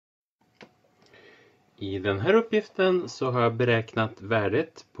I den här uppgiften så har jag beräknat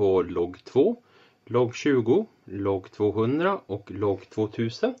värdet på log 2, log 20, log 200 och log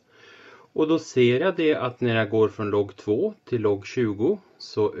 2000. Och då ser jag det att när jag går från log 2 till log 20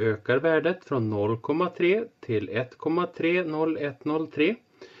 så ökar värdet från 0,3 till 1,30103.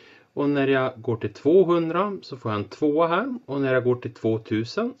 Och när jag går till 200 så får jag en 2 här. Och när jag går till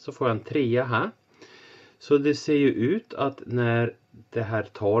 2000 så får jag en 3 här. Så det ser ju ut att när det här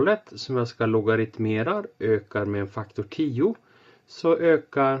talet som jag ska logaritmera ökar med en faktor 10 så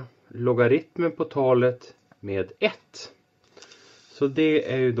ökar logaritmen på talet med 1. Så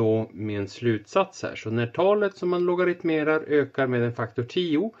det är ju då min slutsats här. Så när talet som man logaritmerar ökar med en faktor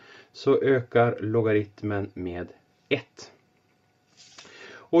 10 så ökar logaritmen med 1.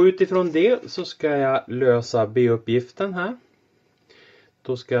 Och utifrån det så ska jag lösa B-uppgiften här.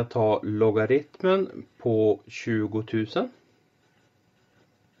 Då ska jag ta logaritmen på 20 000.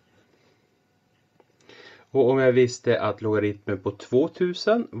 Och om jag visste att logaritmen på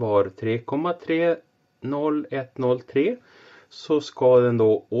 2000 var 3,30103 så ska den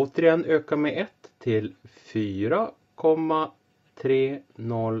då återigen öka med 1 till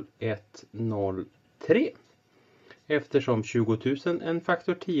 4,30103. Eftersom 20 000 är en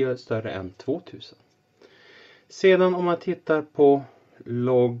faktor 10 är större än 2000. Sedan om man tittar på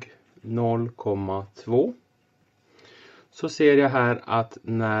log 0,2 så ser jag här att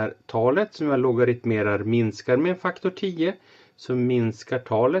när talet som jag logaritmerar minskar med en faktor 10 så minskar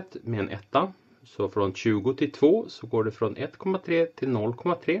talet med en 1. Så från 20 till 2 så går det från 1,3 till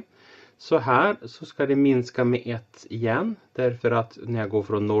 0,3. Så här så ska det minska med 1 igen. Därför att när jag går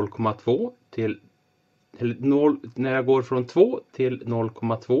från 0,2 till när jag går från 2 till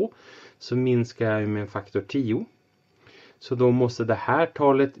 0,2 så minskar jag med en faktor 10. Så då måste det här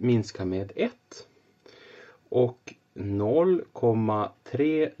talet minska med 1. Och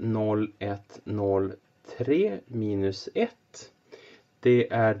 0,30103 minus 1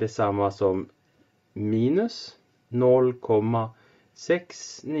 det är detsamma som minus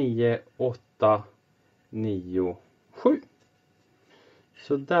 0,69897.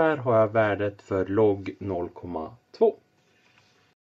 Så där har jag värdet för log 0,2.